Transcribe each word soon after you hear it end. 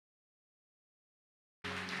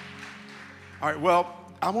All right, well,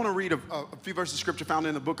 I want to read a few verses of scripture found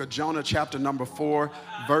in the book of Jonah, chapter number 4,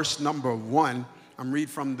 verse number 1. I'm reading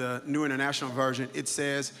from the New International Version. It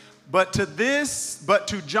says, but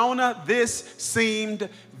to Jonah, this seemed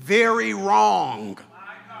very wrong,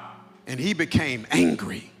 and he became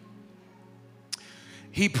angry.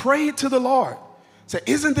 He prayed to the Lord, said,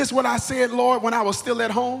 isn't this what I said, Lord, when I was still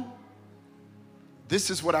at home? This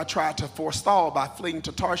is what I tried to forestall by fleeing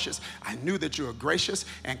to Tarshish. I knew that you're a gracious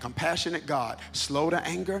and compassionate God, slow to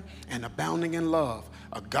anger and abounding in love,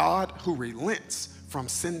 a God who relents from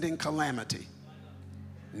sending calamity.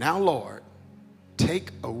 Now, Lord,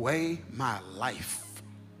 take away my life,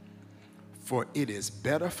 for it is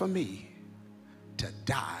better for me to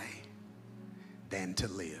die than to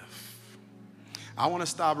live. I want to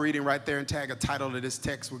stop reading right there and tag a title to this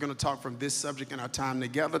text. We're going to talk from this subject in our time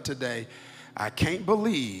together today. I can't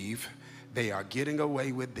believe they are getting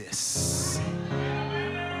away with this.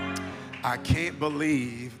 I can't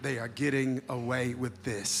believe they are getting away with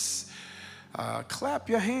this. Clap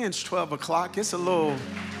your hands, 12 o'clock. It's a little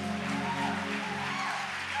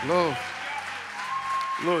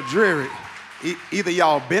dreary. Either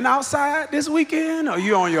y'all been outside this weekend or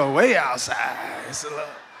you on your way outside. It's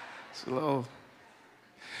a little.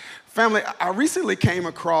 Family, I recently came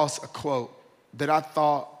across a quote that I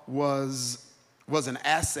thought was an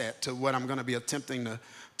asset to what I'm going to be attempting to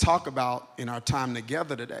talk about in our time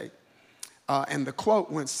together today. And the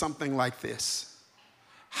quote went something like this: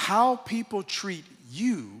 how people treat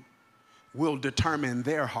you will determine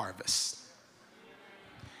their harvest.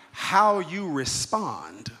 How you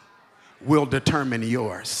respond will determine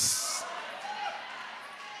yours.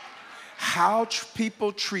 How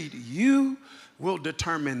people treat you will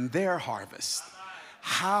determine their harvest.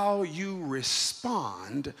 How you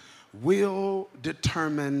respond will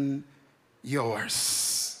determine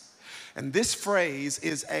yours. And this phrase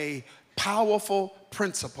is a powerful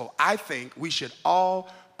principle I think we should all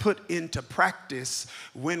put into practice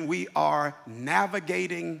when we are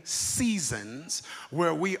navigating seasons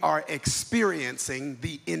where we are experiencing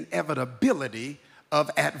the inevitability of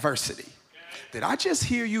adversity. Did I just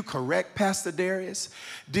hear you correct, Pastor Darius?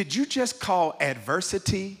 Did you just call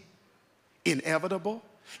adversity inevitable?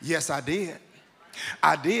 Yes, I did.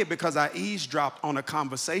 I did, because I eavesdropped on a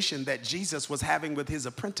conversation that Jesus was having with his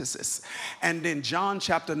apprentices. And in John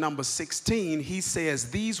chapter number 16, he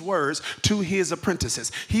says these words to his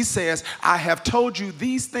apprentices. He says, I have told you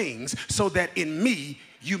these things so that in me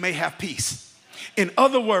you may have peace. In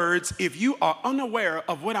other words, if you are unaware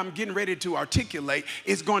of what I'm getting ready to articulate,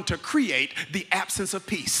 it's going to create the absence of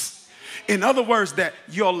peace. In other words, that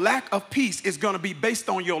your lack of peace is going to be based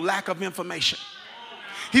on your lack of information.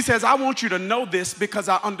 He says, I want you to know this because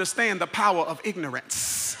I understand the power of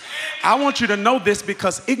ignorance. I want you to know this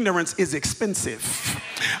because ignorance is expensive.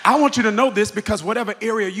 I want you to know this because whatever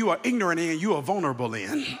area you are ignorant in, you are vulnerable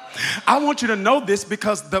in. I want you to know this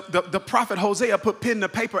because the prophet Hosea put pen to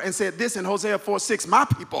paper and said this in Hosea 4:6, my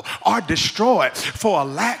people are destroyed for a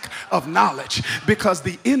lack of knowledge, because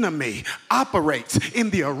the enemy operates in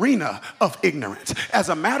the arena of ignorance. As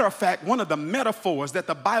a matter of fact, one of the metaphors that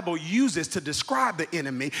the Bible uses to describe the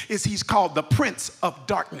enemy is he's called the prince of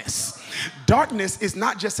darkness. Darkness is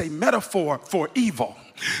not just a metaphor for evil.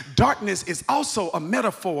 Darkness is also a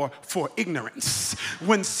metaphor for ignorance.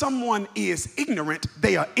 When someone is ignorant,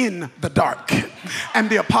 they are in the dark. And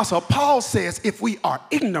the Apostle Paul says if we are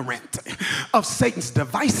ignorant of Satan's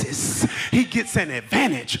devices, he gets an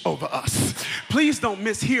advantage over us. Please don't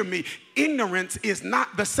mishear me. Ignorance is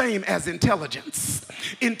not the same as intelligence.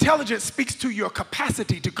 Intelligence speaks to your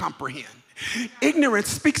capacity to comprehend. Ignorance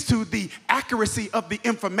speaks to the accuracy of the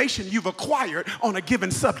information you've acquired on a given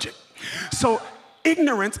subject. So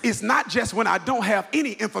ignorance is not just when I don't have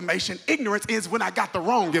any information. Ignorance is when I got the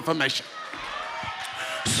wrong information.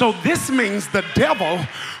 So this means the devil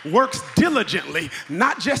works diligently,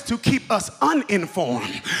 not just to keep us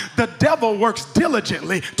uninformed. The devil works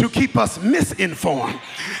diligently to keep us misinformed.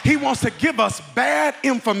 He wants to give us bad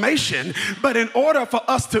information, but in order for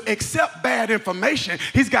us to accept bad information,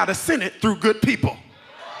 he's got to send it through good people.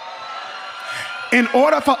 In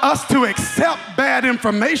order for us to accept bad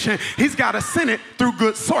information, he's got to send it through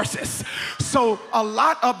good sources. So a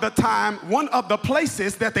lot of the time, one of the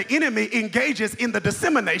places that the enemy engages in the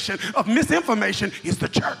dissemination of misinformation is the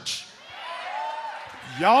church.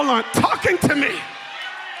 Y'all aren't talking to me.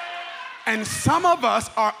 And some of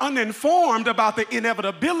us are uninformed about the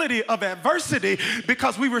inevitability of adversity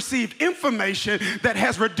because we received information that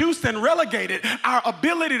has reduced and relegated our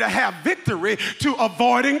ability to have victory to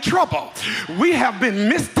avoiding trouble. We have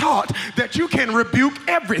been mistaught that you can rebuke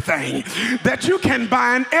everything, that you can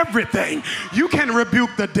bind everything. You can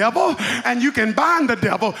rebuke the devil and you can bind the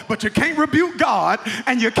devil, but you can't rebuke God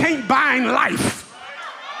and you can't bind life.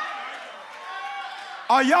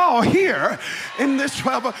 Are y'all here in this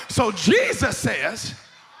 12? So Jesus says,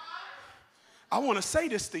 I want to say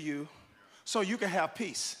this to you so you can have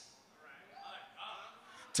peace.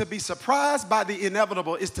 To be surprised by the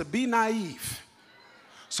inevitable is to be naive.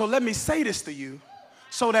 So let me say this to you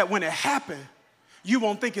so that when it happens, you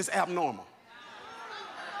won't think it's abnormal.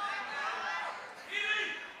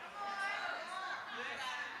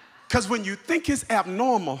 Because when you think it's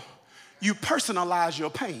abnormal, you personalize your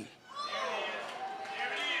pain.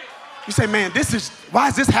 You say, man, why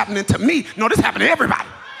is this happening to me? No, this happened to everybody.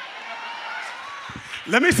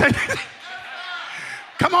 Let me say,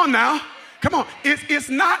 come on now. Come on. It's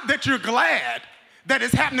not that you're glad that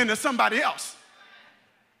it's happening to somebody else.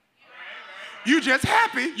 You just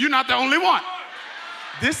happy you're not the only one.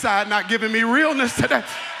 This side not giving me realness today.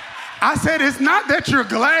 I said it's not that you're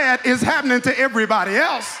glad it's happening to everybody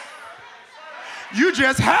else. You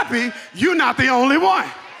just happy you're not the only one.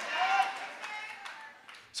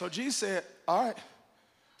 So Jesus said, all right,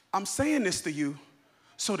 I'm saying this to you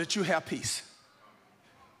so that you have peace.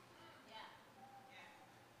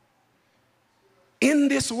 In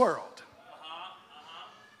this world,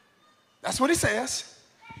 that's what he says.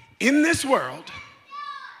 In this world,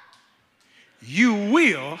 you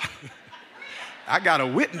will, I got a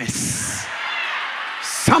witness.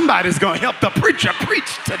 Somebody's going to help the preacher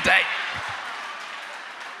preach today.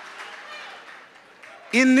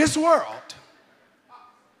 In this world,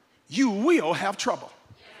 you will have trouble.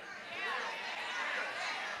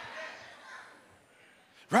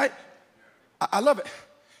 Right? I love it.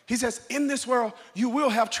 He says, in this world, you will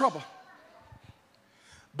have trouble.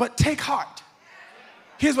 But take heart.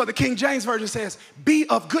 Here's what the King James Version says. Be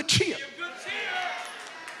of good cheer.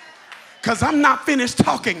 Because I'm not finished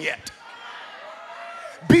talking yet.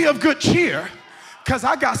 Be of good cheer because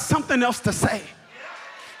I got something else to say.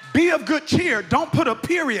 Be of good cheer. Don't put a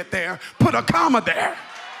period there. Put a comma there.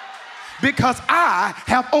 Because I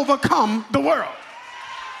have overcome the world.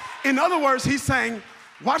 In other words, he's saying,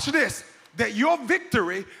 watch this, that your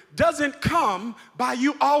victory doesn't come by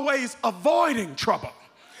you always avoiding trouble.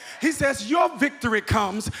 He says your victory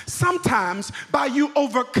comes sometimes by you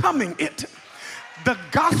overcoming it. The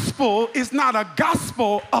gospel is not a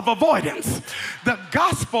gospel of avoidance. The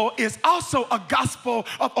gospel is also a gospel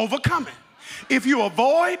of overcoming. If you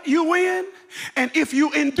avoid, you win. And if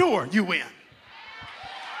you endure, you win.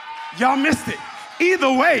 Y'all missed it.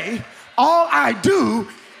 Either way, all I do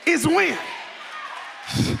is win.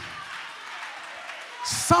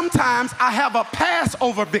 Sometimes I have a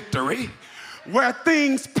Passover victory where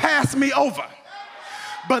things pass me over.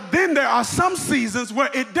 But then there are some seasons where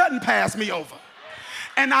it doesn't pass me over.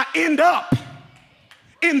 And I end up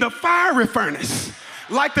in the fiery furnace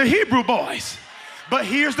like the Hebrew boys. But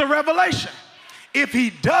here's the revelation. If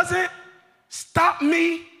he doesn't stop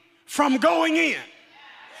me from going in,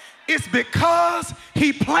 it's because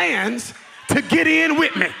he plans to get in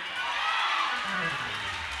with me.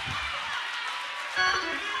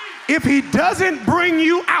 If he doesn't bring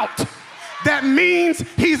you out, that means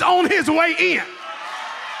he's on his way in.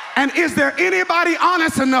 And is there anybody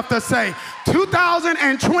honest enough to say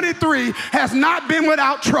 2023 has not been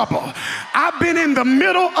without trouble? I've been in the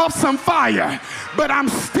middle of some fire, but I'm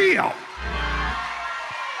still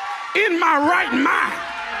in my right mind.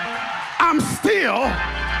 I'm still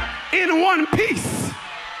in one piece.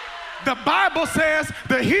 The Bible says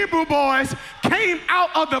the Hebrew boys came out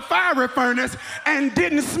of the fiery furnace and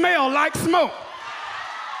didn't smell like smoke.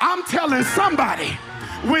 I'm telling somebody,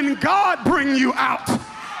 when God brings you out,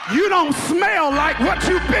 you don't smell like what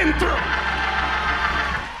you've been through.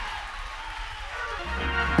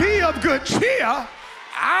 Be of good cheer.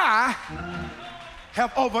 I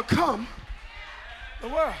have overcome the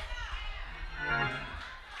world.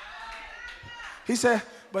 He said,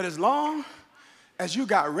 but as long as you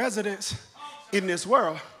got residence in this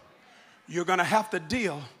world, you're going to have to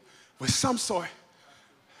deal with some sort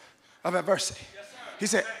of adversity. He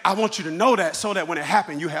said, I want you to know that so that when it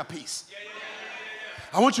happens, you have peace.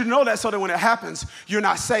 I want you to know that so that when it happens, you're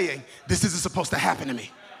not saying, this isn't supposed to happen to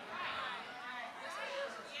me.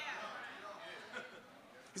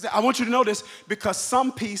 He said, I want you to know this because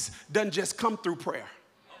some peace doesn't just come through prayer.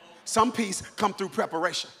 Some peace come through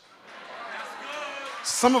preparation.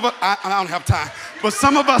 Some of us, I don't have time, but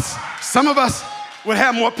some of us Some of us would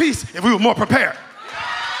have more peace if we were more prepared.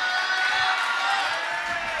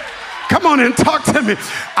 Come on and talk to me.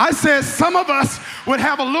 I said some of us would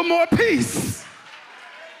have a little more peace.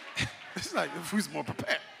 It's like if we was more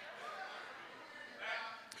prepared.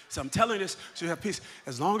 So I'm telling you this so you have peace.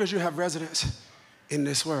 As long as you have residence in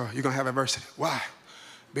this world, you're going to have adversity. Why?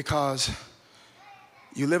 Because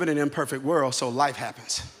you live in an imperfect world, so life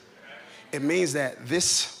happens. It means that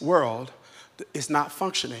this world is not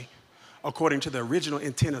functioning according to the original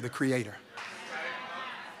intent of the Creator.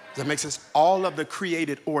 Does that make sense? All of the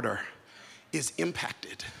created order is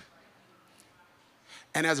impacted.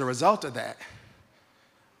 And as a result of that,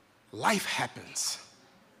 life happens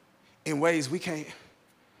in ways we can't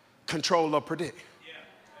control or predict.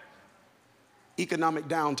 Economic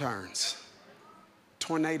downturns,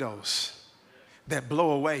 tornadoes that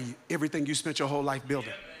blow away everything you spent your whole life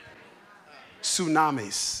building,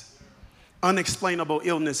 tsunamis, unexplainable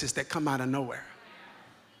illnesses that come out of nowhere.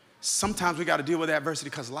 Sometimes we got to deal with adversity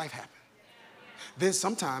because life happened. Then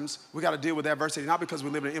sometimes we got to deal with adversity not because we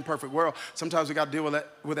live in an imperfect world. Sometimes we got to deal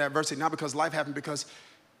with adversity not because life happened,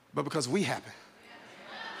 but because we happen.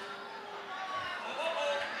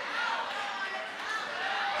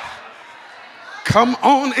 Come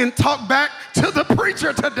on and talk back to the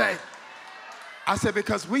preacher today. I said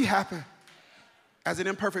because we happen. As an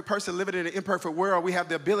imperfect person living in an imperfect world, we have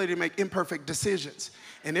the ability to make imperfect decisions.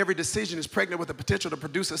 And every decision is pregnant with the potential to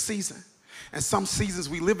produce a season. And some seasons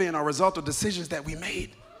we live in are a result of decisions that we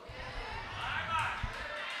made.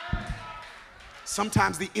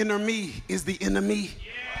 Sometimes the inner me is the enemy.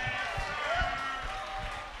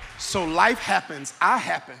 So life happens, I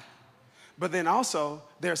happen. But then also,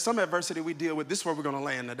 there's some adversity we deal with. This is where we're going to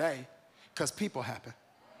land today, because people happen.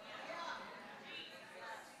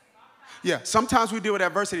 Yeah, sometimes we deal with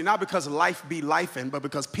adversity not because life be lifing, but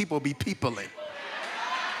because people be peopling.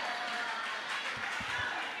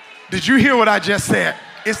 Did you hear what I just said?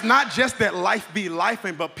 It's not just that life be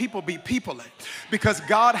lifing, but people be peopling. Because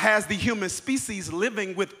God has the human species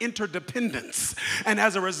living with interdependence. And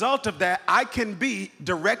as a result of that, I can be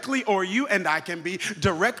directly, or you and I can be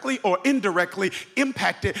directly or indirectly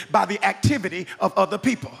impacted by the activity of other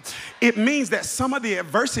people. It means that some of the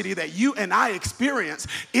adversity that you and I experience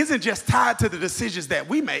isn't just tied to the decisions that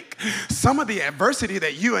we make. Some of the adversity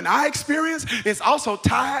that you and I experience is also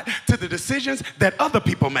tied to the decisions that other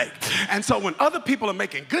people make. And so when other people are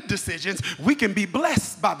making good decisions, we can be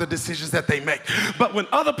blessed by the decisions that they make. But when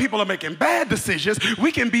other people are making bad decisions,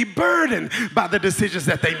 we can be burdened by the decisions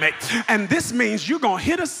that they make. And this means you're going to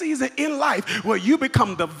hit a season in life where you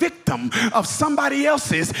become the victim of somebody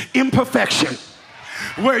else's imperfection,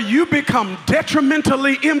 where you become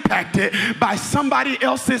detrimentally impacted by somebody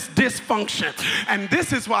else's dysfunction. And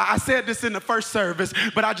this is why I said this in the first service,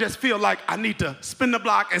 but I just feel like I need to spin the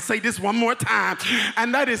block and say this one more time.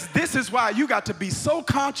 And that is, this is why you got to be so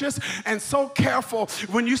conscious and so careful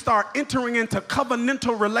when you start entering into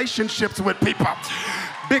covenantal relationships with people.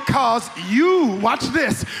 Because you, watch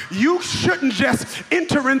this, you shouldn't just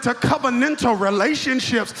enter into covenantal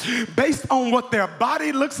relationships based on what their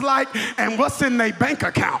body looks like and what's in their bank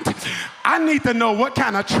account. I need to know what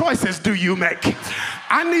kind of choices do you make.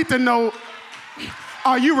 I need to know,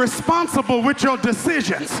 are you responsible with your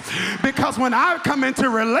decisions? Because when I come into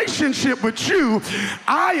relationship with you,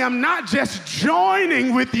 I am not just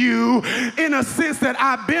joining with you in a sense that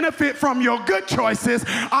I benefit from your good choices.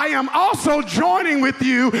 I am also joining with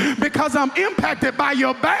you because I'm impacted by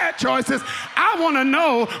your bad choices. I want to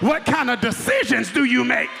know what kind of decisions do you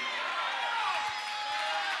make?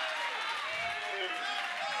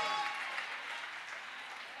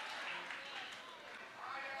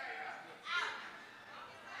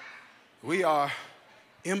 We are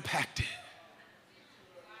impacted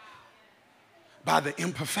by the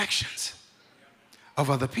imperfections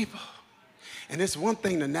of other people. And it's one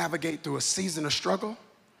thing to navigate through a season of struggle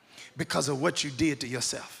because of what you did to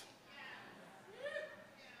yourself.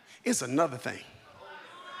 It's another thing.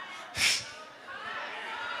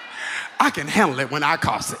 I can handle it when I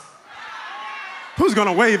cause it. Who's going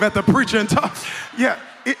to wave at the preacher and talk? Yeah,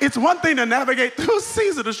 it's one thing to navigate through a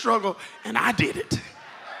season of struggle, and I did it.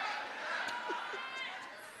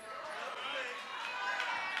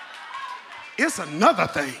 It's another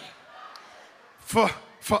thing for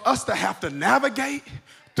us to have to navigate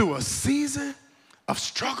through a season of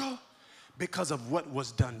struggle because of what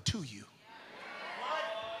was done to you.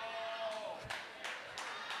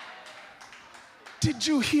 Did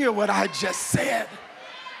you hear what I just said?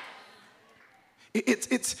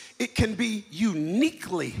 It can be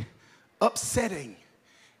uniquely upsetting,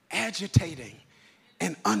 agitating,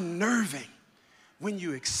 and unnerving when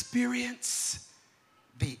you experience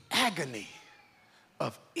the agony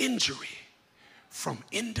of injury from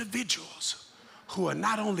individuals who are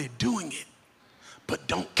not only doing it, but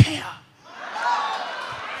don't care.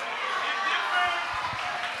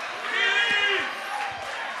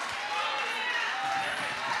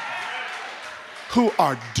 Who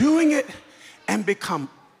are doing it and become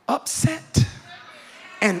upset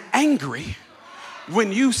and angry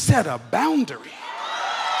when you set a boundary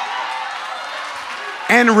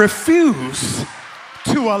and refuse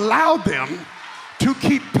to allow them to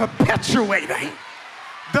keep perpetuating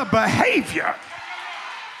the behavior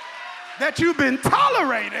that you've been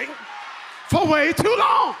tolerating for way too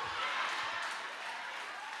long.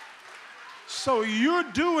 So you're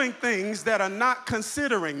doing things that are not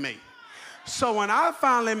considering me. So when I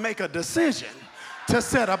finally make a decision to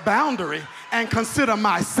set a boundary and consider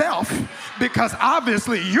myself, because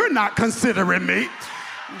obviously you're not considering me,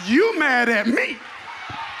 you mad at me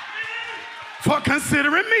for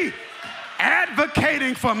considering me.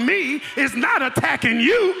 Advocating for me is not attacking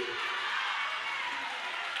you.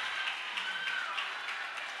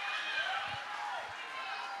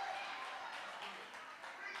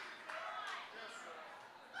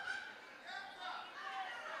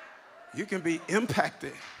 You can be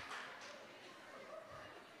impacted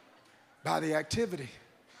by the activity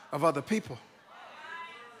of other people.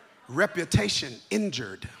 Reputation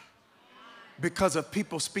injured because of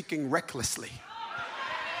people speaking recklessly.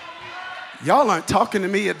 Y'all aren't talking to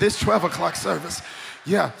me at this 12 o'clock service.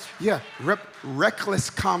 Reckless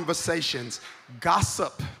conversations,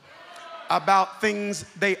 gossip about things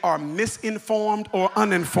they are misinformed or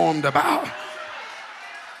uninformed about.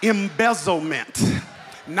 Embezzlement.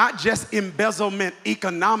 Not just embezzlement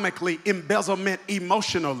economically, embezzlement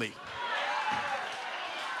emotionally.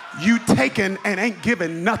 You taken and ain't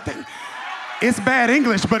giving nothing. It's bad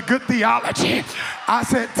English, but good theology. I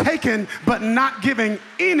said taken, but not giving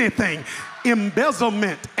anything.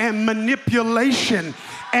 Embezzlement and manipulation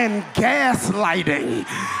and gaslighting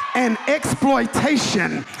and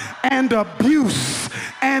exploitation and abuse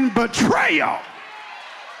and betrayal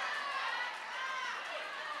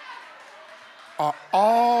are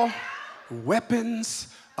all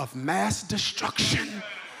weapons of mass destruction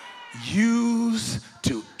used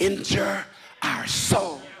to injure our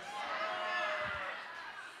soul.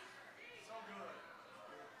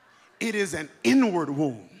 It is an inward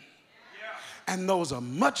wound. And those are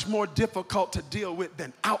much more difficult to deal with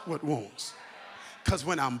than outward wounds. Because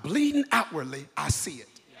when I'm bleeding outwardly, I see it.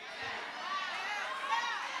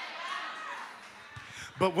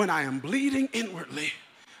 But when I am bleeding inwardly,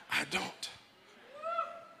 I don't.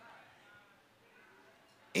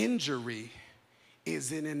 Injury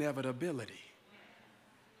is an inevitability.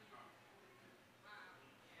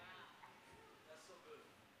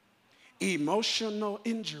 Emotional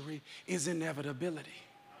injury is inevitability.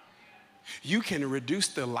 You can reduce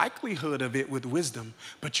the likelihood of it with wisdom,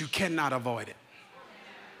 but you cannot avoid it.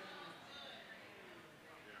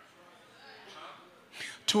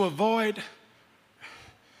 To avoid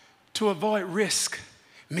risk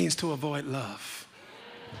means to avoid love.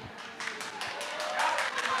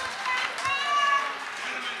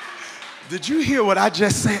 Did you hear what I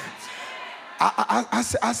just said?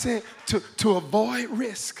 I said to avoid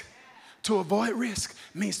risk. To avoid risk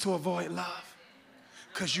means to avoid love.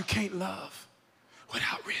 Because you can't love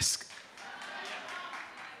without risk.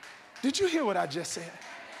 Did you hear what I just said?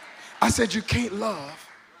 I said you can't love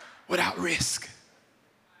without risk.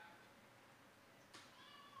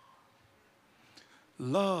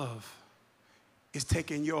 Love is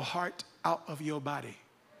taking your heart out of your body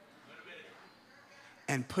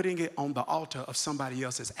and putting it on the altar of somebody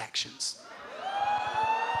else's actions.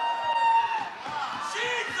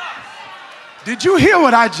 Did you hear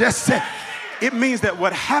what I just said? It means that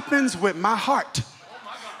what happens with my heart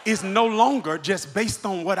is no longer just based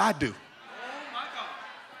on what I do.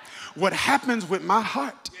 What happens with my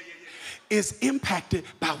heart is impacted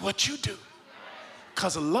by what you do.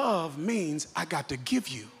 Because love means I got to give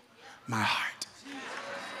you my heart.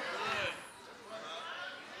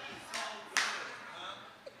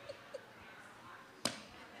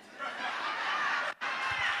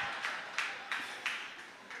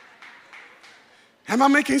 Am I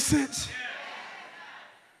making sense?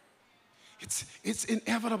 It's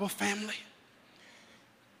inevitable, family.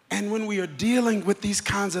 And when we are dealing with these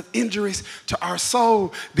kinds of injuries to our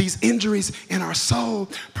soul, these injuries in our soul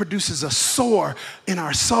produces a sore in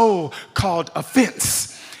our soul called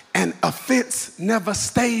offense. And offense never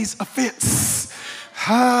stays offense.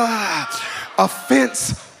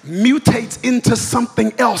 Offense mutates into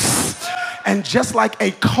something else. And just like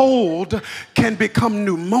a cold can become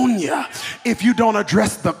pneumonia if you don't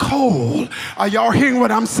address the cold. Are y'all hearing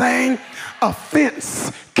what I'm saying?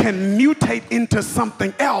 Offense can mutate into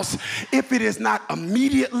something else if it is not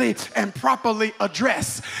immediately and properly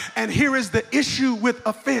addressed. And here is the issue with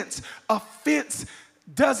offense. Offense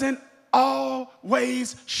doesn't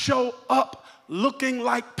always show up looking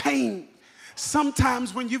like pain.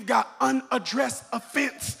 Sometimes when you've got unaddressed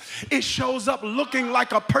offense, it shows up looking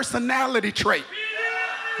like a personality trait.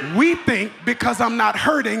 We think because I'm not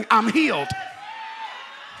hurting, I'm healed.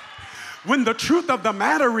 When the truth of the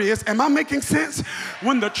matter is, am I making sense?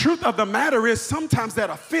 When the truth of the matter is, sometimes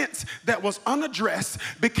that offense that was unaddressed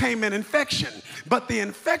became an infection. But the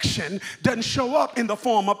infection doesn't show up in the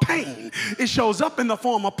form of pain. It shows up in the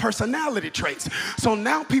form of personality traits. So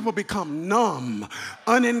now people become numb,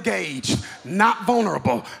 unengaged, not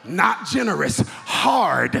vulnerable, not generous,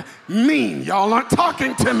 hard, mean. Y'all aren't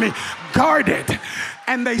talking to me. Guarded.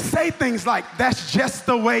 And they say things like, that's just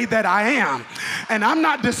the way that I am. And I'm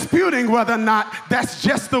not disputing whether or not that's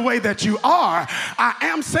just the way that you are. I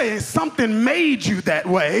am saying something made you that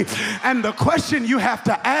way. And the question you have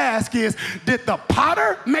to ask is, did the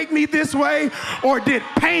potter make me this way, or did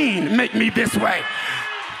pain make me this way?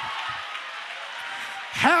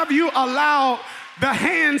 Have you allowed the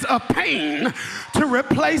hands of pain to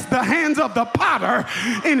replace the hands of the potter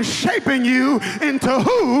in shaping you into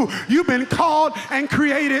who you've been called and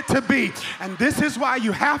created to be? And this is why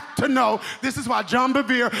you have to know, this is why John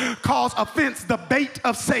Bevere calls offense the bait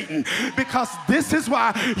of Satan, because this is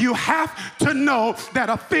why you have to know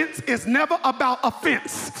that offense is never about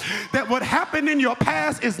offense. That what happened in your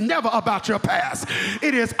past is never about your past.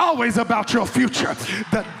 It is always about your future.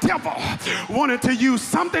 The devil wanted to use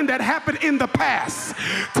something that happened in the past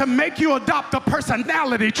to make you adopt a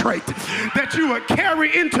personality trait that you would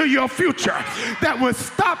carry into your future that would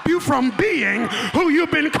stop you from being who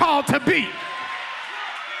you've been called to be.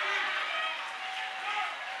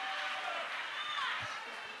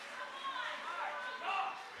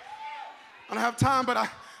 I don't have time, but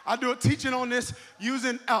I do a teaching on this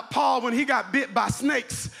using Paul when he got bit by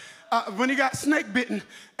snakes. When he got snake bitten,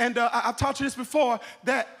 and I've taught you this before,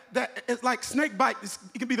 that it's like snake bite.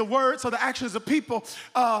 It can be the words or the actions of people,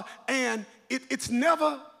 and it's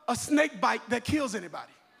never a snake bite that kills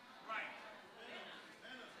anybody.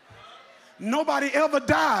 Nobody ever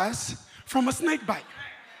dies from a snake bite.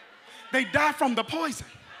 They die from the poison.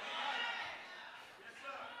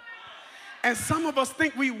 And some of us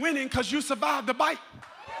think we winning because you survived the bite.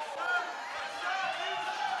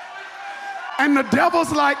 And the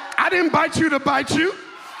devil's like, I didn't bite you to bite you.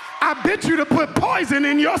 I bit you to put poison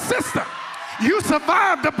in your system. You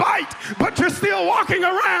survived the bite, but you're still walking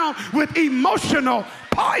around with emotional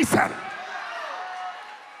poison.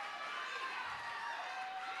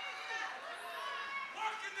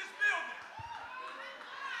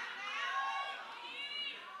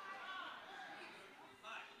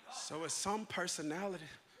 So it's some personality.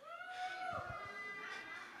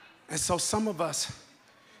 And so some of us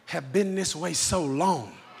have been this way so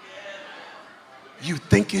long, you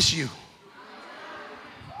think it's you.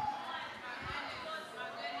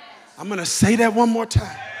 I'm going to say that one more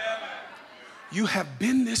time. You have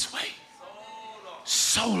been this way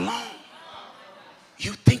so long,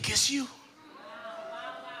 you think it's you,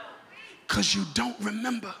 because you don't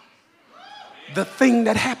remember the thing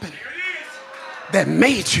that happened that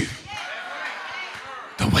made you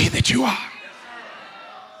the way that you are.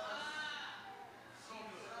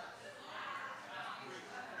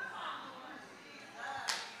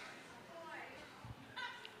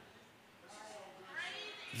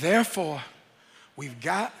 Therefore, we've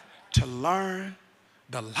got to learn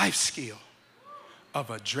the life skill of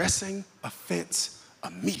addressing offense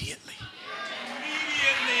immediately.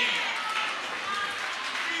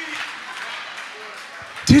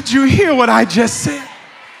 Did you hear what I just said?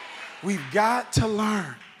 We've got to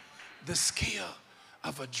learn the skill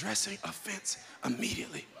of addressing offense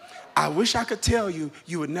immediately. I wish I could tell you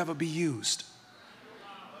you would never be used.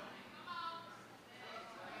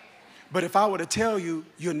 But if I were to tell you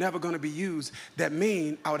you're never going to be used, that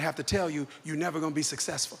means I would have to tell you you're never going to be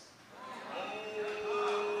successful.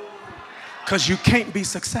 Because you can't be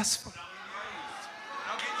successful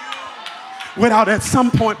without at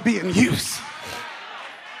some point being used.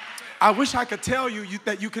 I wish I could tell you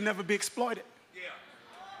that you can never be exploited.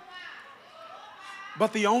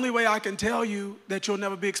 But the only way I can tell you that you'll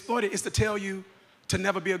never be exploited is to tell you to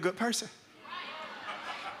never be a good person.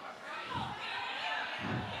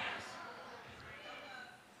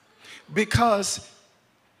 Because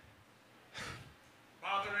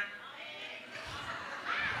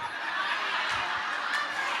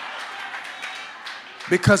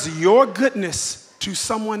Because your goodness to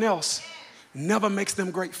someone else never makes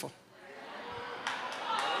them grateful.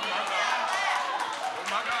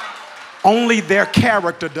 Only their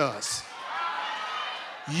character does.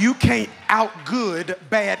 You can't outgood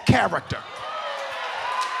bad character.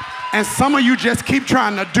 And some of you just keep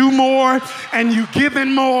trying to do more, and you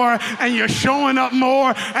giving more, and you're showing up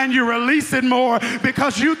more, and you're releasing more,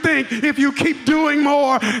 because you think if you keep doing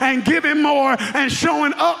more and giving more and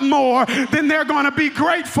showing up more, then they're going to be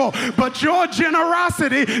grateful. But your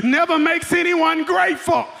generosity never makes anyone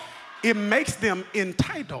grateful. It makes them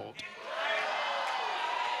entitled.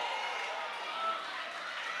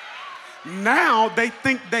 Now they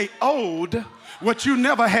think they owed what you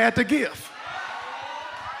never had to give.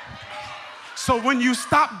 So when you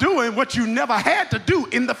stop doing what you never had to do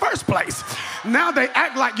in the first place, now they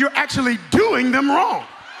act like you're actually doing them wrong.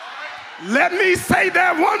 Let me say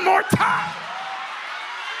that one more time.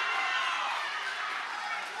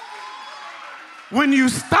 When you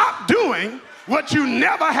stop doing what you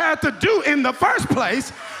never had to do in the first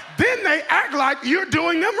place, then they act like you're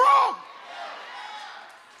doing them wrong.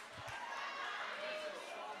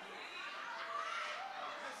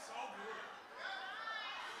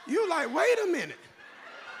 You're like, wait a minute.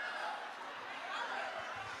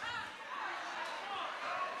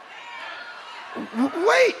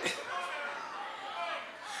 Wait.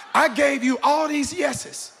 I gave you all these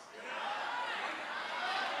yeses.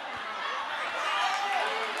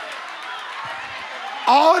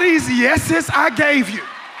 All these yeses I gave you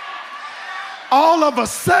all of a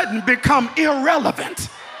sudden become irrelevant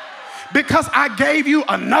because I gave you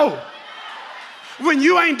a no when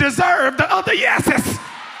you ain't deserved the other yeses.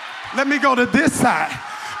 Let me go to this side.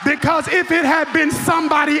 Because if it had been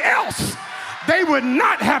somebody else, they would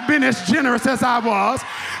not have been as generous as I was.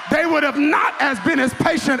 They would have not as been as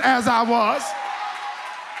patient as I was.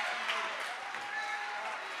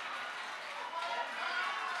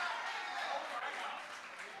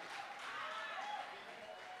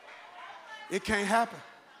 It can't happen.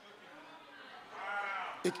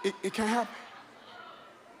 It can't happen.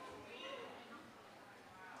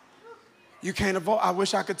 You can't avoid. I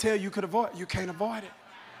wish I could tell you could avoid. You can't avoid it.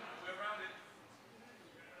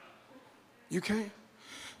 You can't.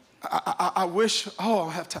 I wish. Oh, I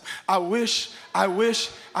don't have time. I wish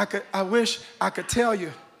I could tell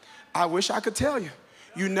you. I wish I could tell you.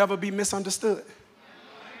 You never be misunderstood.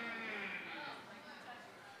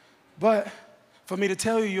 But for me to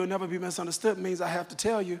tell you you'll never be misunderstood means I have to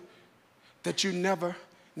tell you that you never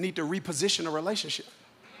need to reposition a relationship.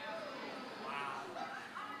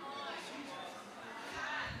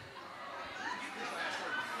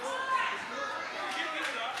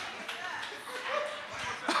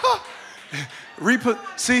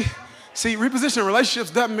 See, reposition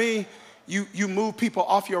relationships doesn't mean you move people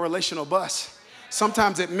off your relational bus.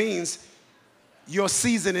 Sometimes it means your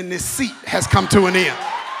season in this seat has come to an end.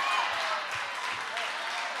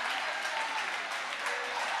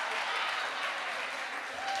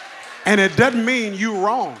 And it doesn't mean you're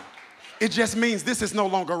wrong. It just means this is no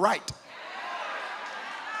longer right.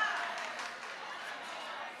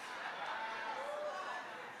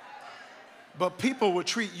 But people will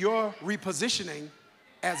treat your repositioning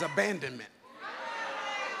as abandonment.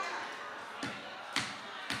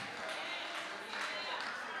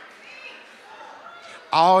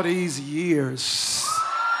 All these years,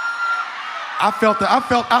 I felt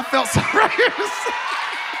serious.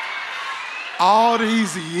 All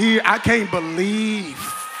these years, I can't believe.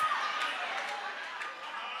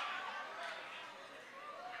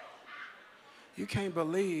 You can't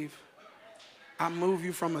believe I moved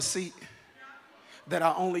you from a seat that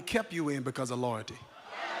I only kept you in because of loyalty.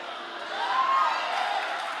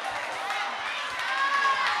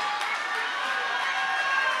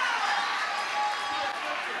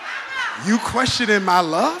 You questioning my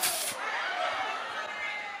love?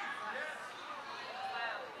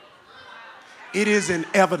 It is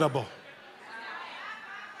inevitable.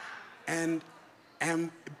 And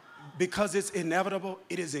because it's inevitable,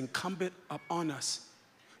 it is incumbent upon us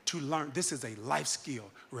to learn. This is a life skill.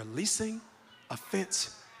 Releasing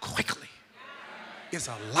offense quickly is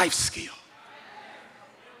a life skill.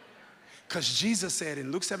 Because Jesus said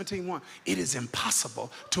in Luke 17:1, it is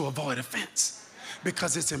impossible to avoid offense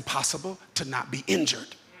because it's impossible to not be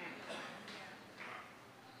injured.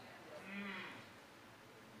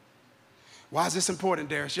 Why is this important,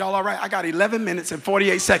 Darius? Y'all all right? I got 11 minutes and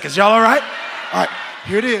 48 seconds. Y'all all right? All right,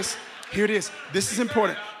 here it is. Here it is. This is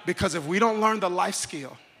important because if we don't learn the life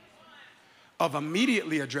skill of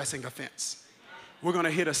immediately addressing offense, we're going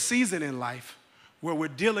to hit a season in life where we're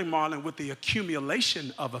dealing, Marlon, with the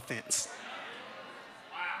accumulation of offense.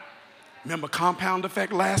 Remember compound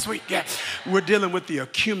effect last week? Yeah. We're dealing with the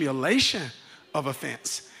accumulation of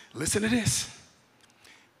offense. Listen to this.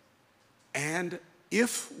 And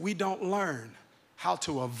if we don't learn how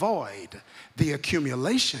to avoid the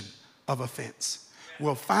accumulation of offense,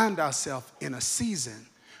 we'll find ourselves in a season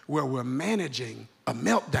where we're managing a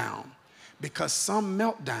meltdown, because some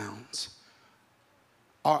meltdowns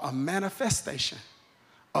are a manifestation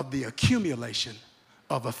of the accumulation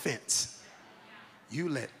of offense. You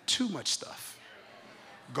let too much stuff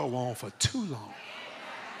go on for too long,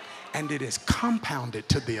 and it is compounded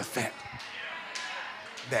to the effect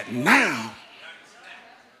that now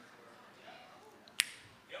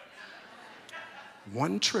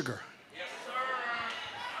one trigger.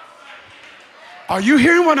 Are you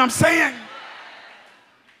hearing what I'm saying?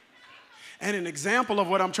 And an example of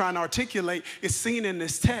what I'm trying to articulate is seen in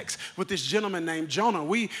this text with this gentleman named Jonah.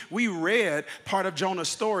 We read part of Jonah's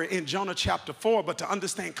story in Jonah chapter 4, but to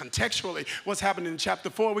understand contextually what's happening in chapter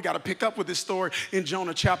 4, we got to pick up with this story in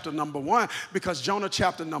Jonah chapter number 1, because Jonah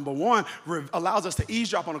chapter number 1 allows us to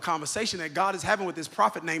eavesdrop on a conversation that God is having with this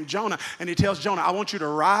prophet named Jonah. And he tells Jonah, I want you to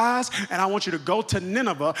rise and I want you to go to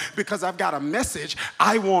Nineveh, because I've got a message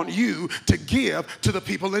I want you to give to the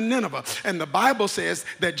people in Nineveh. And the Bible says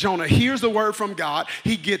that Jonah hears the word from God.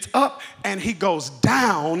 He gets up and he goes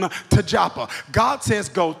down to Joppa. God says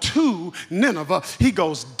go to Nineveh. He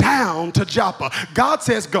goes down to Joppa. God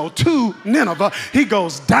says go to Nineveh. He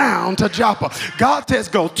goes down to Joppa. God says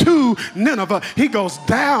go to Nineveh. He goes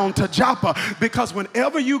down to Joppa. Because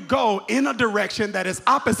whenever you go in a direction that is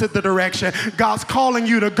opposite the direction God's calling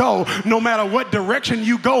you to go, no matter what direction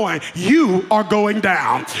you going, you are going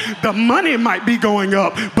down. The money might be going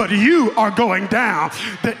up, but you are going down.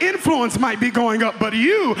 The influence might be going up, but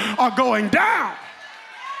you are going down.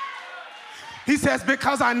 He says,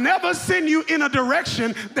 because I never send you in a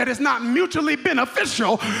direction that is not mutually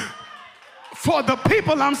beneficial for the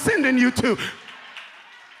people I'm sending you to.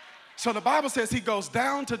 So the Bible says he goes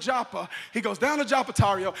down to Joppa. He goes down to Joppa,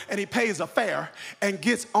 Tario, and he pays a fare and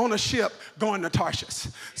gets on a ship going to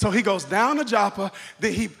Tarshish. So he goes down to Joppa,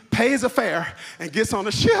 then he pays a fare and gets on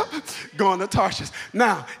a ship going to Tarshish.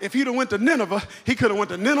 Now, if he'd have went to Nineveh, he could have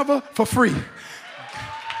went to Nineveh for free.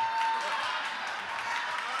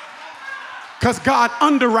 Because God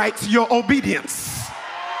underwrites your obedience.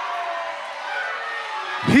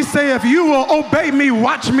 He say, if you will obey me,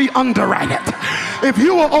 watch me underwrite it. If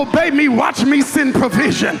you will obey me, watch me send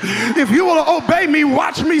provision. If you will obey me,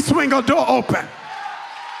 watch me swing a door open.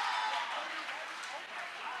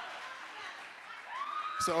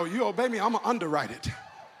 So you obey me, I'm going to underwrite it.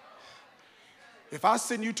 If I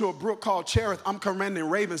send you to a brook called Cherith, I'm commanding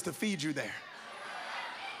ravens to feed you there.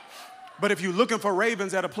 But if you're looking for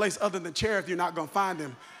ravens at a place other than Cherith, you're not going to find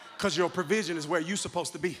them, because your provision is where you're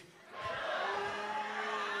supposed to be.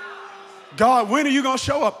 God, when are you going to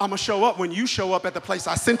show up? I'm going to show up when you show up at the place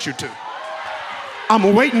I sent you to.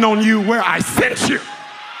 I'm waiting on you where I sent you.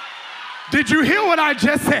 Did you hear what I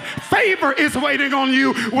just said? Favor is waiting on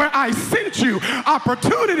you where I sent you.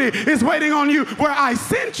 Opportunity is waiting on you where I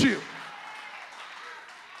sent you.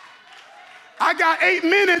 I got 8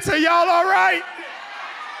 minutes. Are y'all all right?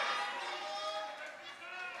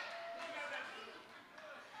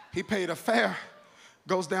 He paid a fare,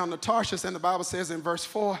 goes down to Tarshish, and the Bible says in verse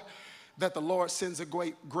 4 that the Lord sends a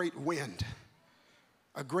great wind.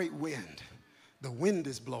 A great wind. The wind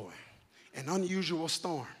is blowing. An unusual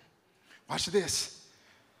storm. Watch this.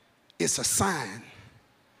 It's a sign,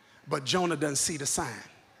 but Jonah doesn't see the sign.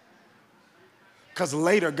 Because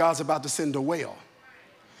later God's about to send a whale.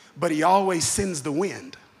 But he always sends the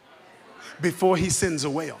wind before he sends a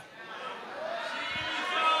whale.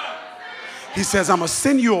 He says, I'm going to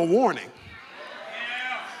send you a warning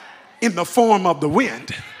in the form of the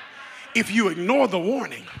wind. If you ignore the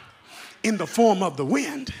warning in the form of the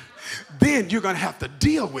wind, then you're going to have to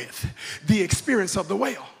deal with the experience of the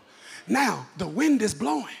whale. Now, the wind is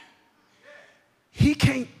blowing. He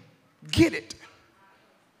can't get it,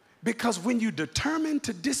 because when you determine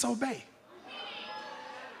to disobey,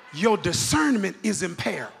 your discernment is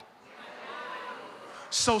impaired.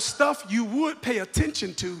 So stuff you would pay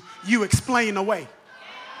attention to, you explain away.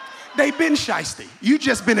 They've been shysty. You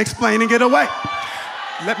just been explaining it away.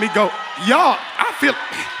 Let me go. Y'all, I feel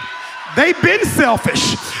they've been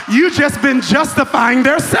selfish. You just been justifying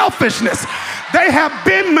their selfishness. They have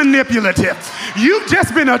been manipulative. You've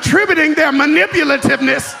just been attributing their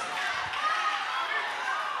manipulativeness.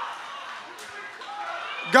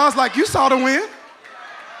 God's like, you saw the wind.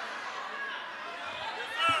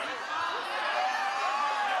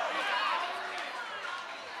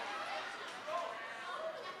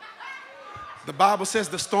 The Bible says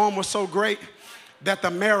the storm was so great that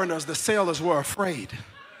the mariners, the sailors, were afraid.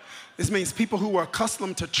 This means people who were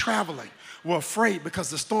accustomed to traveling were afraid because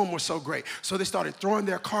the storm was so great. So they started throwing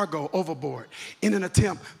their cargo overboard in an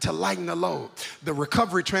attempt to lighten the load. The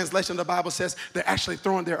Recovery translation of the Bible says they're actually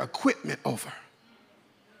throwing their equipment over.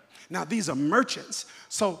 Now, these are merchants,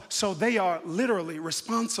 so they are literally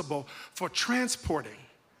responsible for transporting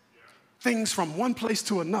things from one place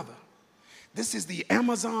to another. This is the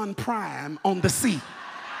Amazon Prime on the sea.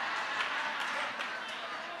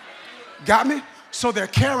 Got me? So they're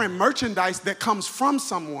carrying merchandise that comes from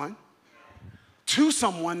someone to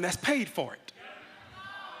someone that's paid for it.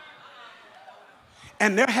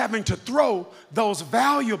 And they're having to throw those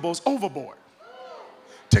valuables overboard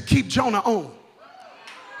to keep Jonah on.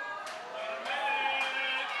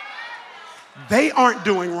 They aren't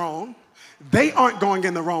doing wrong. They aren't going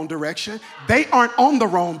in the wrong direction. They aren't on the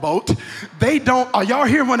wrong boat. They don't, are y'all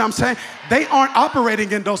hearing what I'm saying? They aren't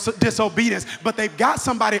operating in disobedience, but they've got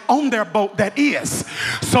somebody on their boat that is.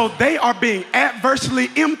 So they are being adversely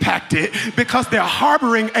impacted because they're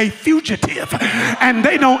harboring a fugitive and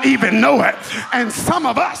they don't even know it. And some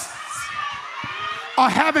of us are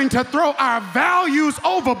having to throw our values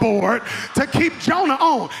overboard to keep Jonah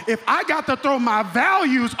on. If I got to throw my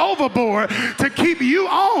values overboard to keep you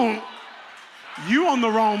on the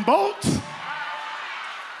wrong boat.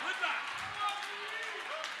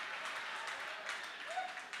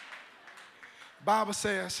 Bible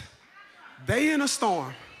says they in a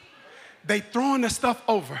storm. They throwing the stuff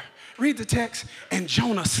over. Read the text. And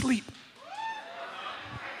Jonah sleep.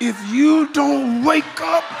 If you don't wake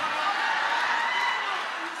up,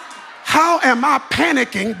 how am I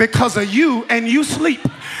panicking because of you and you sleep?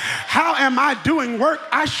 How am I doing work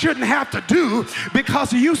I shouldn't have to do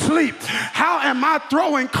because you sleep? How am I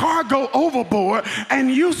throwing cargo overboard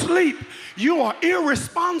and you sleep? You are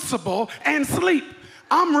irresponsible and sleep.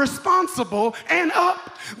 I'm responsible and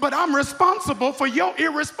up, but I'm responsible for your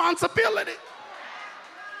irresponsibility.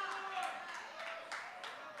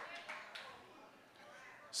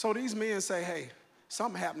 So these men say, hey,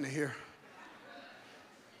 something happened here.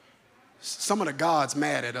 Some of the gods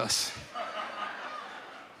mad at us.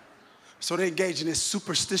 So they engage in this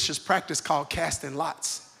superstitious practice called casting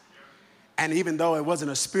lots. And even though it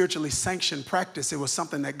wasn't a spiritually sanctioned practice, it was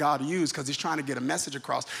something that God used because he's trying to get a message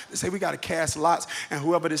across. They say we got to cast lots, and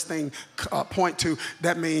whoever this thing point to,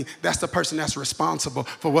 that means that's the person that's responsible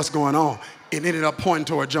for what's going on. It ended up pointing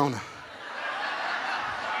toward Jonah.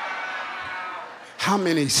 How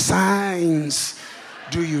many signs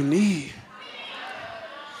do you need?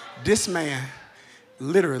 This man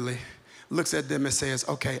literally looks at them and says,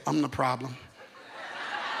 okay, I'm the problem.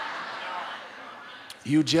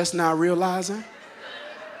 You just now realizing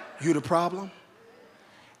you the problem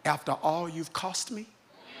after all you've cost me?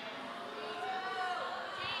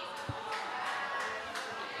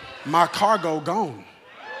 My cargo gone.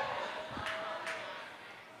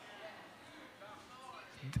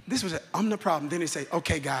 This was it. I'm the problem. Then he say,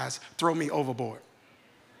 okay, guys, throw me overboard.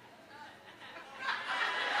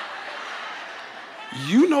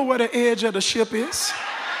 You know where the edge of the ship is?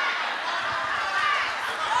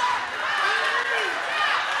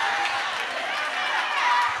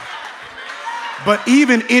 But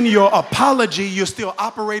even in your apology, you're still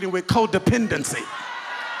operating with codependency.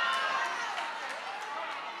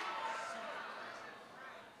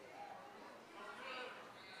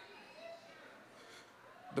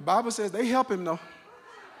 The Bible says they help him though.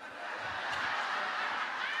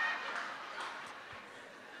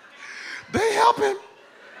 They help him.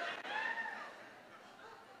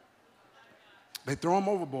 They throw him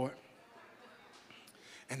overboard.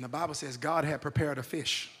 And the Bible says God had prepared a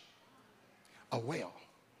fish, a whale.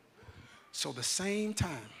 So the same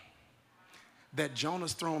time that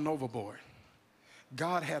Jonah's thrown overboard,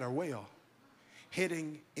 God had a whale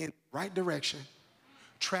heading in the right direction,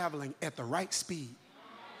 traveling at the right speed,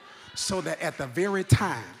 so that at the very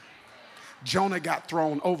time Jonah got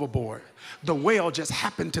thrown overboard, the whale just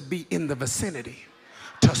happened to be in the vicinity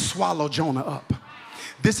to swallow Jonah up.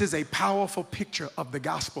 This is a powerful picture of the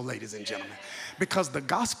gospel, ladies and gentlemen, because the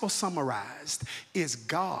gospel summarized is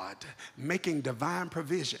God making divine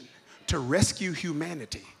provision to rescue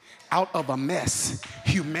humanity out of a mess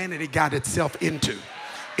humanity got itself into.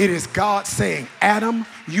 It is God saying, Adam,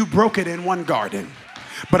 you broke it in one garden,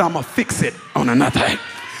 but I'm gonna fix it on another.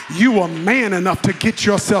 You are man enough to get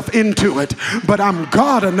yourself into it, but I'm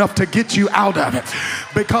God enough to get you out of it.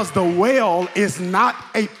 Because the whale is not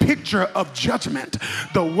a picture of judgment.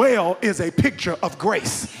 The whale is a picture of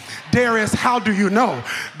grace. Darius, how do you know?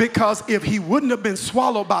 Because if he wouldn't have been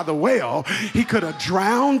swallowed by the whale, he could have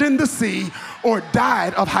drowned in the sea or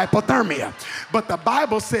died of hypothermia. But the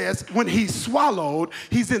Bible says when he's swallowed,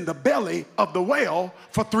 he's in the belly of the whale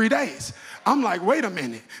for 3 days. I'm like, wait a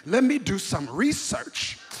minute, let me do some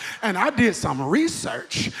research. And I did some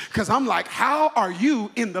research because I'm like, how are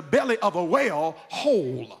you in the belly of a whale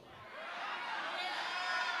whole?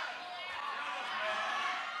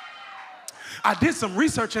 I did some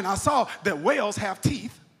research and I saw that whales have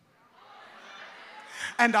teeth.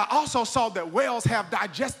 And I also saw that whales have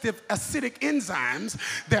digestive acidic enzymes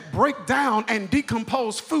that break down and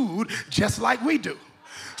decompose food just like we do.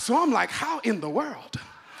 So I'm like, how in the world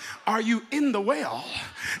are you in the whale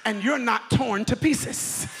and you're not torn to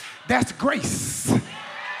pieces? That's grace.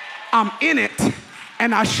 I'm in it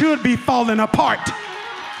and I should be falling apart.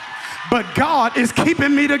 But God is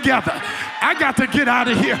keeping me together. I got to get out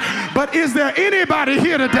of here. But is there anybody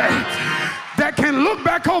here today that can look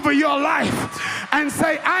back over your life and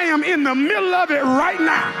say, I am in the middle of it right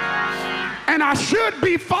now, and I should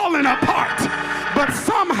be falling apart, but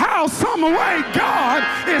somehow, some way, God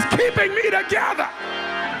is keeping me together?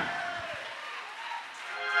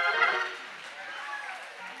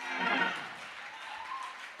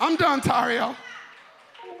 I'm done, Tario.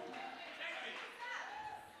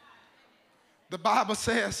 The Bible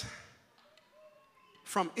says,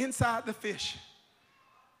 from inside the fish,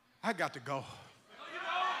 I got to go.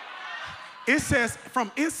 It says,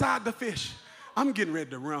 from inside the fish, I'm getting ready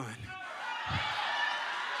to run.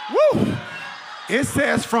 Woo! It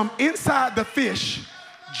says, from inside the fish,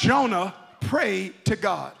 Jonah prayed to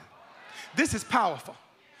God. This is powerful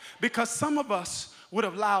because some of us would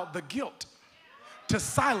have allowed the guilt to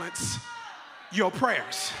silence your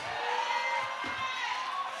prayers.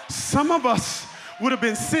 Some of us would have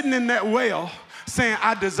been sitting in that well saying,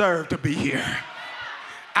 I deserve to be here.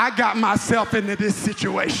 I got myself into this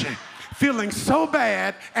situation, feeling so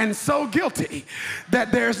bad and so guilty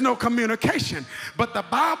that there's no communication. But the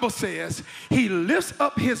Bible says he lifts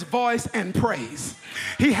up his voice and prays.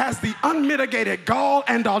 He has the unmitigated gall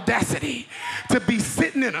and audacity to be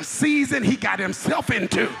sitting in a season he got himself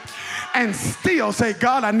into and still say,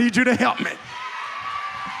 God, I need you to help me.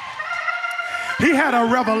 He had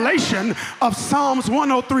a revelation of Psalms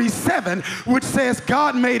 103:7, which says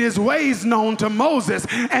God made his ways known to Moses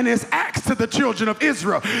and his acts to the children of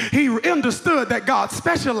Israel. He understood that God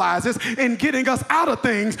specializes in getting us out of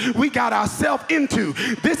things we got ourselves into.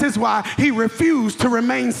 This is why he refused to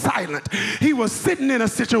remain silent. He was sitting in a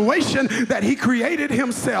situation that he created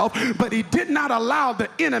himself, but he did not allow the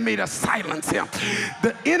enemy to silence him.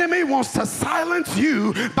 The enemy wants to silence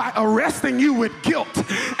you by arresting you with guilt,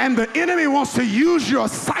 and the enemy wants to use your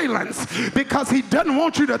silence because he doesn't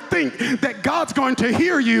want you to think that God's going to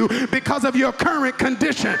hear you because of your current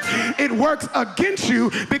condition. It works against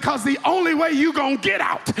you because the only way you're going to get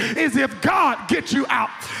out is if God gets you out.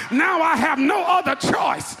 Now I have no other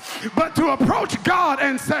choice but to approach God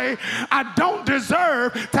and say, I don't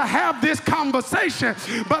deserve to have this conversation,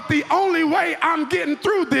 but the only way I'm getting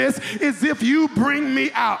through this is if you bring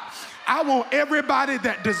me out. I want everybody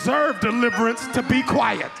that deserve deliverance to be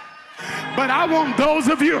quiet. But I want those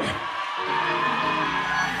of you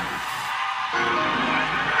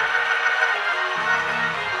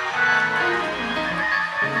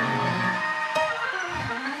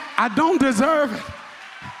I don't deserve it,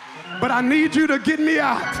 but I need you to get me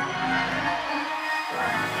out.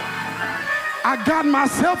 I got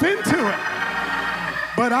myself into it,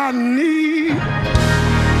 but I need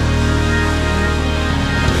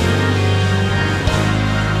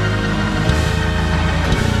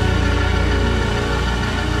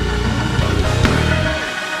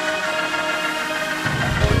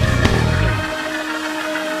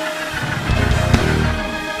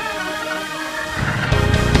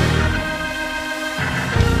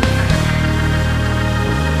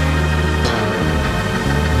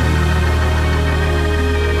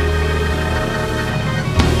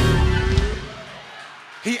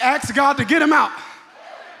He asked God to get him out.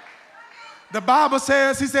 The Bible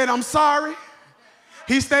says, he said, I'm sorry.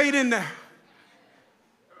 He stayed in there.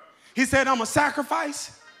 He said, I'm a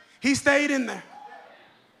sacrifice. He stayed in there.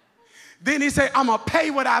 Then he said, I'm going to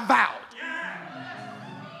pay what I vowed.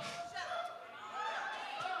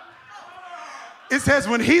 It says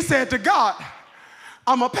when he said to God,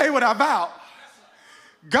 I'm going to pay what I vowed,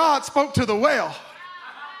 God spoke to the whale,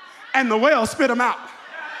 and the whale spit him out.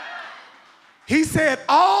 He said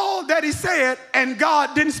all that he said, and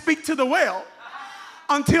God didn't speak to the whale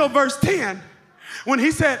until verse 10, when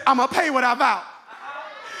he said, I'm going to pay what I vowed.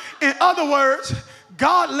 In other words,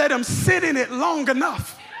 God let him sit in it long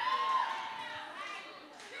enough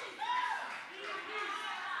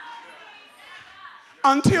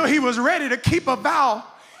until he was ready to keep a vow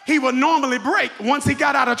he would normally break once he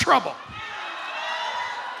got out of trouble.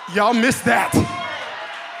 Y'all missed that.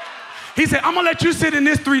 He said, I'm going to let you sit in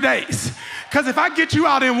this 3 days. Because if I get you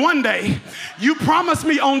out in 1 day, you promised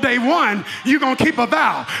me on day 1, you're going to keep a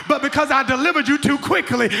vow. But because I delivered you too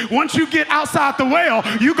quickly, once you get outside the well,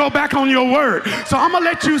 you go back on your word. So I'm going to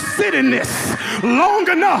let you sit in this long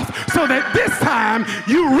enough so that this time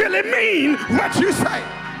you really mean what you say.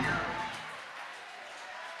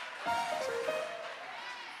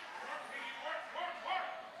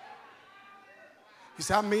 He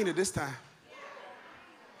said, I mean it this time.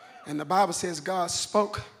 And the Bible says God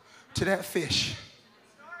spoke to that fish.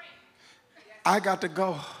 I got to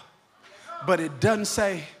go. But it doesn't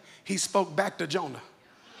say he spoke back to Jonah.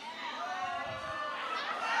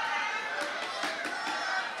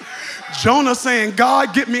 Jonah saying,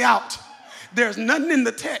 God, get me out. There's nothing in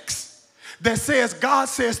the text that says God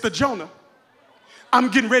says to Jonah, I'm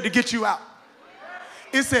getting ready to get you out.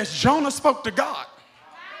 It says Jonah spoke to God.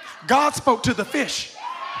 God spoke to the fish.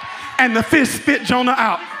 And the fish spit Jonah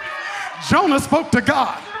out. Jonah spoke to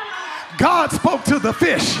God. God spoke to the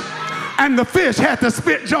fish. And the fish had to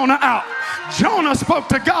spit Jonah out. Jonah spoke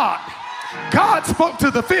to God. God spoke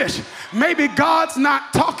to the fish. Maybe God's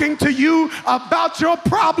not talking to you about your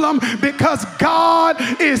problem because God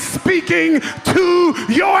is speaking to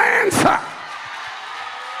your answer.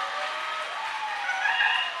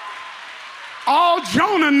 All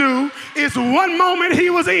Jonah knew is one moment he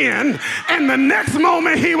was in and the next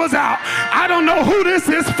moment he was out. I don't know who this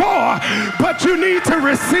is for, but you need to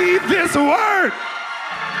receive this word.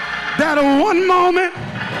 That one moment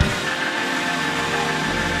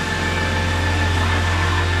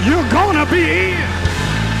you're gonna be in.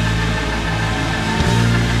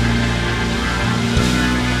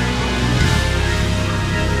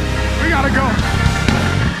 We gotta go.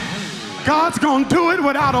 God's gonna do it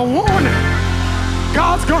without a warning.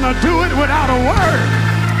 God's gonna do it without a word.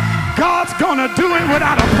 God's gonna do it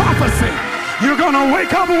without a prophecy. You're gonna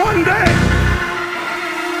wake up one day.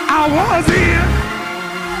 I was in,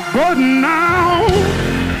 but now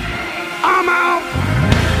I'm out.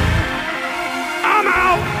 I'm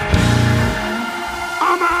out.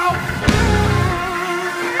 I'm out.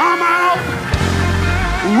 I'm out.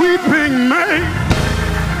 Weeping may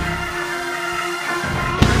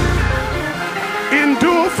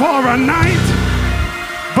endure for a night,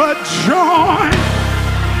 but joy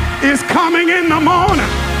is coming in the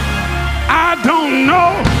morning. I don't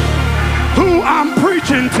know who I'm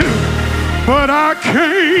preaching to, but I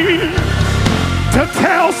came to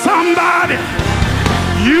tell somebody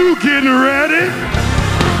you getting ready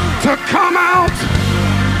to come out.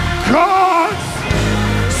 God's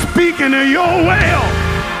speaking to your well,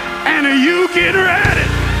 and you get ready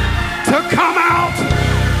to come out.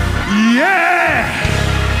 Yeah,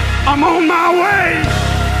 I'm on my way.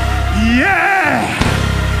 Yeah,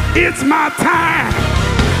 it's my time.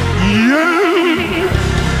 Yeah,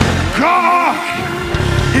 God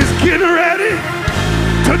is getting ready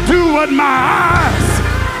to do what my eyes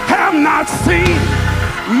have not seen,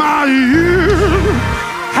 my ears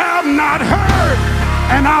have not heard,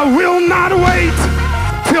 and I will not wait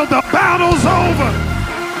till the battle's over.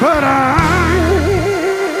 But I'm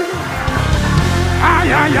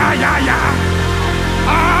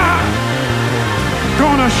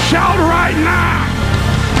gonna shout right now.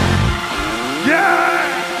 Yeah.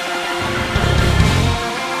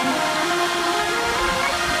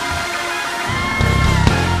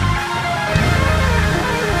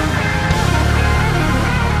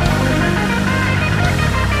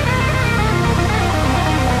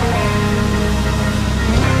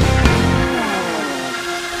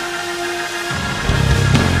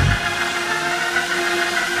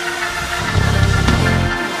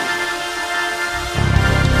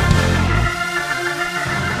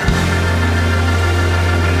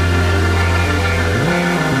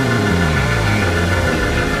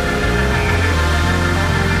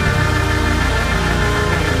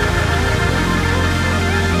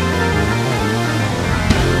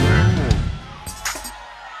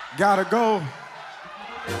 Gotta go.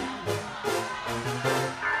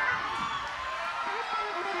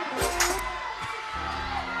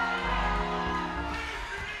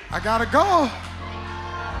 I gotta go.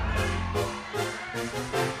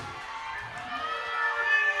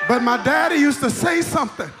 But my daddy used to say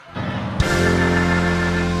something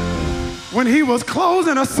when he was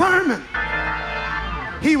closing a sermon.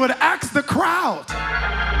 He would ask the crowd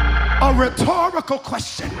a rhetorical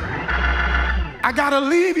question. I gotta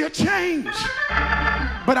leave your change,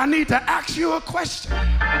 but I need to ask you a question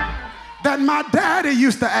that my daddy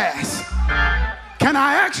used to ask. Can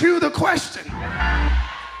I ask you the question?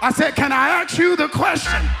 I said, can I ask you the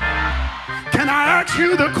question? Can I ask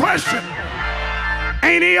you the question?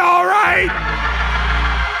 Ain't he all right?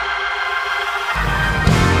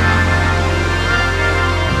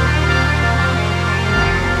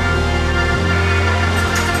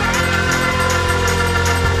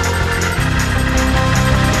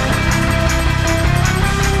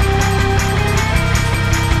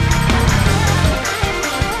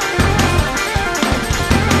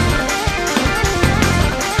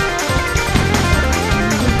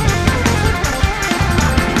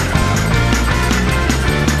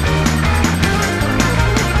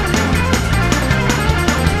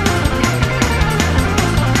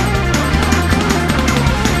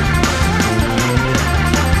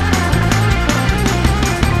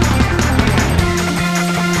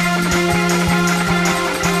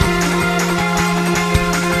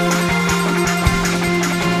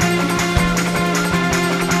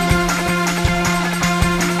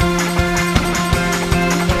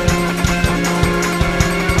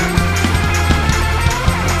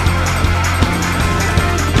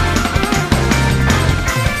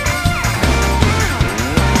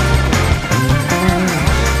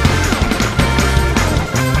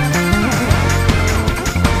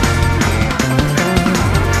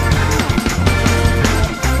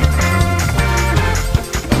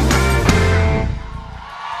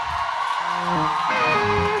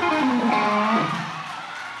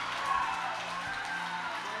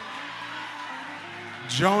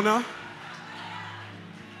 Jonah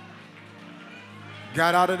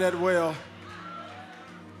got out of that well.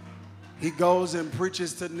 He goes and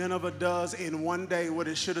preaches to Nineveh, does in one day what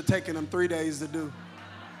it should have taken him 3 days to do.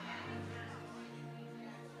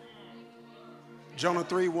 Jonah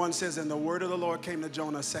 3:1 says, and the word of the Lord came to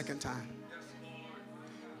Jonah a second time.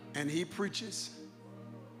 And he preaches.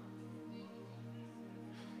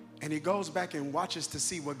 And he goes back and watches to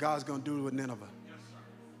see what God's going to do with Nineveh.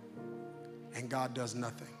 And God does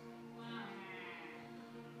nothing.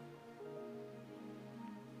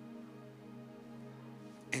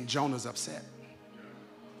 And Jonah's upset.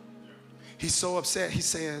 He's so upset, he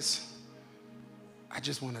says, I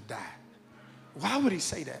just want to die. Why would he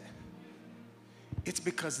say that? It's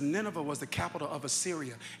because Nineveh was the capital of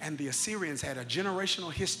Assyria, and the Assyrians had a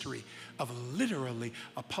generational history of literally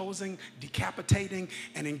opposing, decapitating,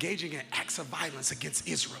 and engaging in acts of violence against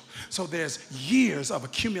Israel. So there's years of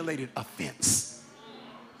accumulated offense.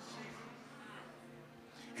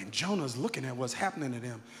 And Jonah's looking at what's happening to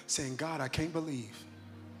them, saying, God, I can't believe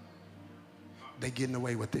they're getting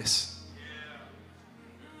away with this.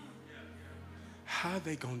 How are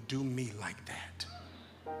they going to do me like that?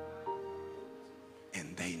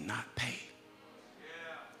 And they not pay.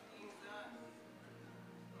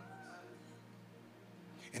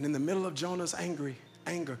 And in the middle of Jonah's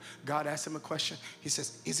anger, God asked him a question. He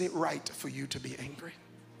says, is it right for you to be angry?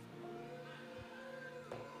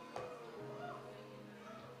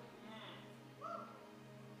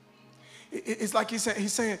 It's like he's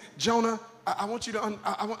saying, Jonah, I want you to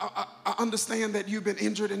I understand that you've been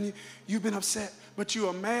injured and you've been upset, but you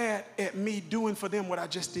are mad at me doing for them what I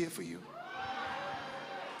just did for you.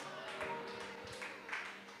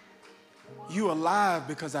 You are alive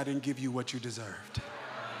because I didn't give you what you deserved.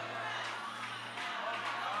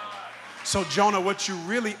 So Jonah, what you're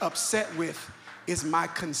really upset with is my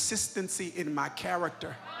consistency in my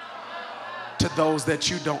character to those that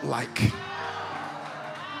you don't like.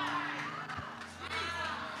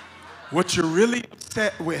 What you're really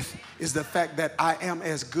upset with is the fact that I am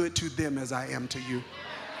as good to them as I am to you.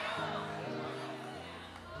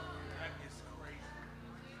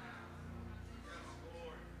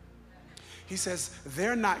 He says,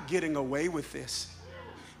 they're not getting away with this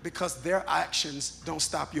because their actions don't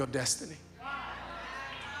stop your destiny.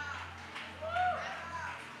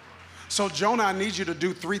 So Jonah, I need you to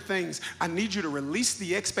do 3 things. I need you to release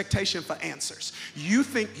the expectation for answers. You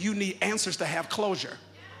think you need answers to have closure.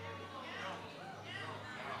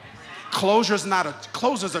 Closure's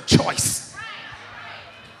a choice.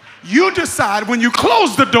 You decide when you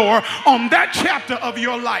close the door on that chapter of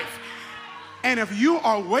your life. And if you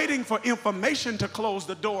are waiting for information to close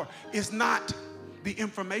the door, it's not the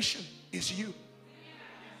information, it's you.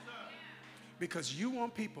 Because you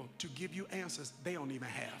want people to give you answers they don't even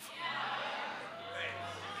have.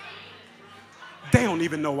 They don't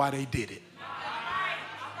even know why they did it.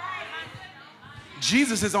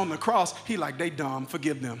 Jesus is on the cross. He like, they dumb,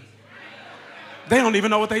 forgive them. They don't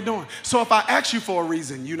even know what they're doing. So if I ask you for a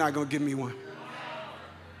reason, you're not going to give me one.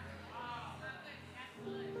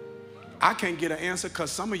 I can't get an answer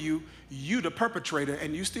because some of you the perpetrator,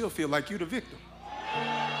 and you still feel like you the victim.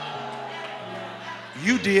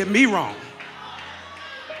 You did me wrong.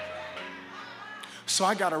 So So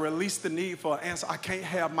I got to release the need for an answer. I can't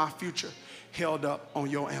have my future held up on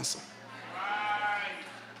your answer.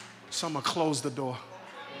 So I'm going to close the door.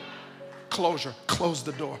 Closure, close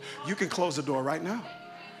the door. You can close the door right now,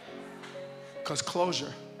 because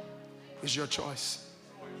closure is your choice.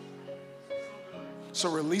 So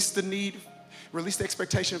release the need, release the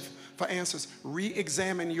expectation for answers.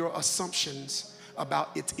 Re-examine your assumptions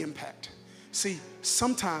about its impact. See,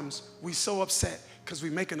 sometimes we so upset because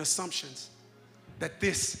we're making assumptions that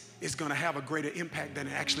this is going to have a greater impact than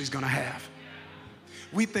it actually is going to have.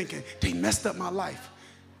 We thinking, they messed up my life.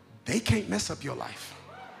 They can't mess up your life.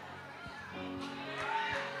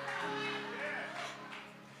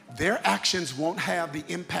 Their actions won't have the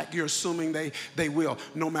impact you're assuming they will.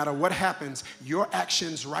 No matter what happens, your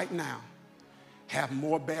actions right now have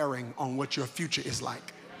more bearing on what your future is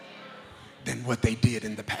like than what they did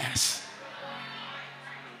in the past.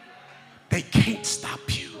 They can't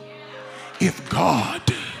stop you. If God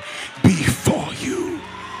be for you,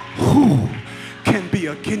 who can be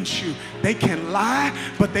against you? They can lie,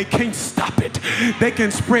 but they can't stop it. They can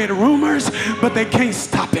spread rumors, but they can't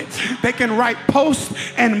stop it. They can write posts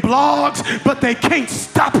and blogs, but they can't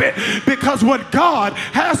stop it, because what God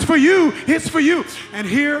has for you is for you. And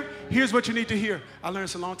here's what you need to hear. I learned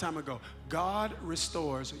this a long time ago. God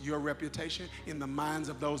restores your reputation in the minds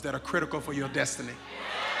of those that are critical for your destiny.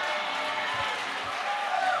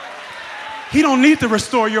 He don't need to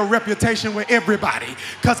restore your reputation with everybody,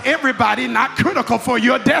 because everybody not critical for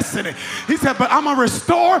your destiny. He said, but I'm going to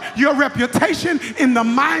restore your reputation in the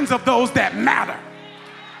minds of those that matter.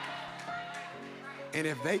 And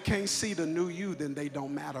if they can't see the new you, then they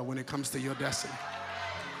don't matter when it comes to your destiny.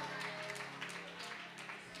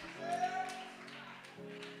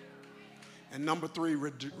 And number 3,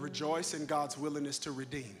 rejoice in God's willingness to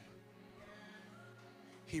redeem.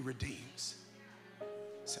 He redeems.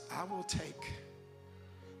 So I will take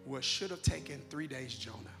what should have taken 3 days,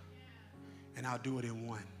 Jonah, and I'll do it in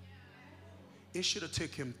 1. It should have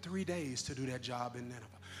took him 3 days to do that job in Nineveh,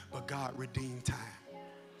 but God redeemed time.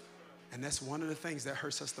 And that's one of the things that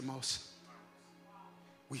hurts us the most.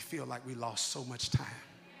 We feel like we lost so much time.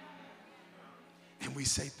 And we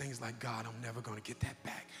say things like, God, I'm never going to get that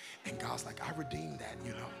back. And God's like, I redeemed that,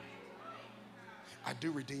 you know. I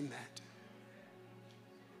do redeem that.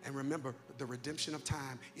 And remember, the redemption of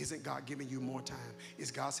time isn't God giving you more time. It's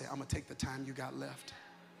God saying, I'm going to take the time you got left.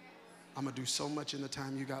 I'm going to do so much in the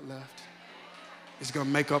time you got left. It's going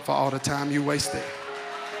to make up for all the time you wasted.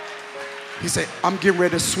 He said, I'm getting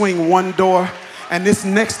ready to swing one door, and this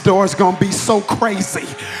next door is going to be so crazy.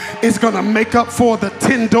 It's going to make up for the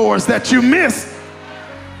 10 doors that you missed.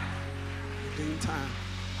 Redeem time.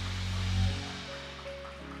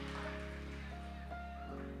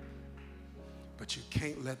 But you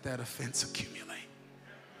can't let that offense accumulate.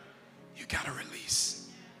 You got to release.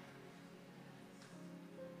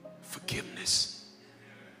 Forgiveness,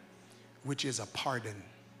 which is a pardon.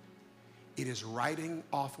 It is writing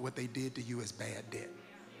off what they did to you as bad debt.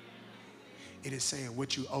 It is saying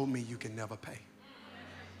what you owe me, you can never pay.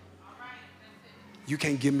 You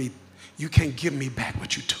can't give me back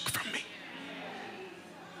what you took from me.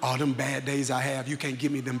 All them bad days I have, you can't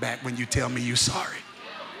give me them back when you tell me you're sorry.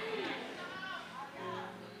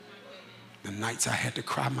 The nights I had to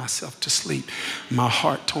cry myself to sleep, my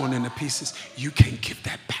heart torn into pieces, you can't give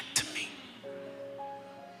that back to me.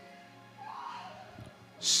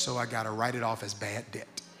 So I got to write it off as bad debt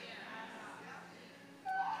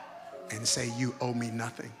and say you owe me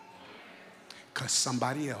nothing, because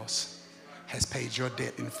somebody else has paid your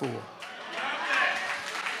debt in full.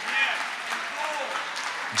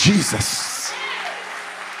 Jesus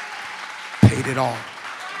paid it all.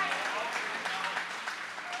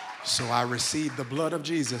 So I received the blood of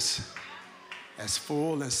Jesus as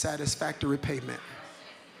full and satisfactory payment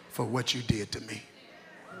for what you did to me.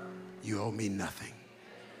 You owe me nothing.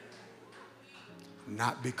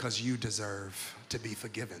 Not because you deserve to be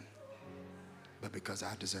forgiven, but because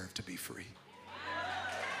I deserve to be free.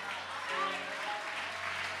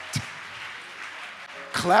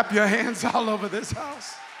 Clap your hands all over this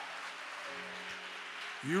house.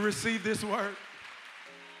 You receive this word.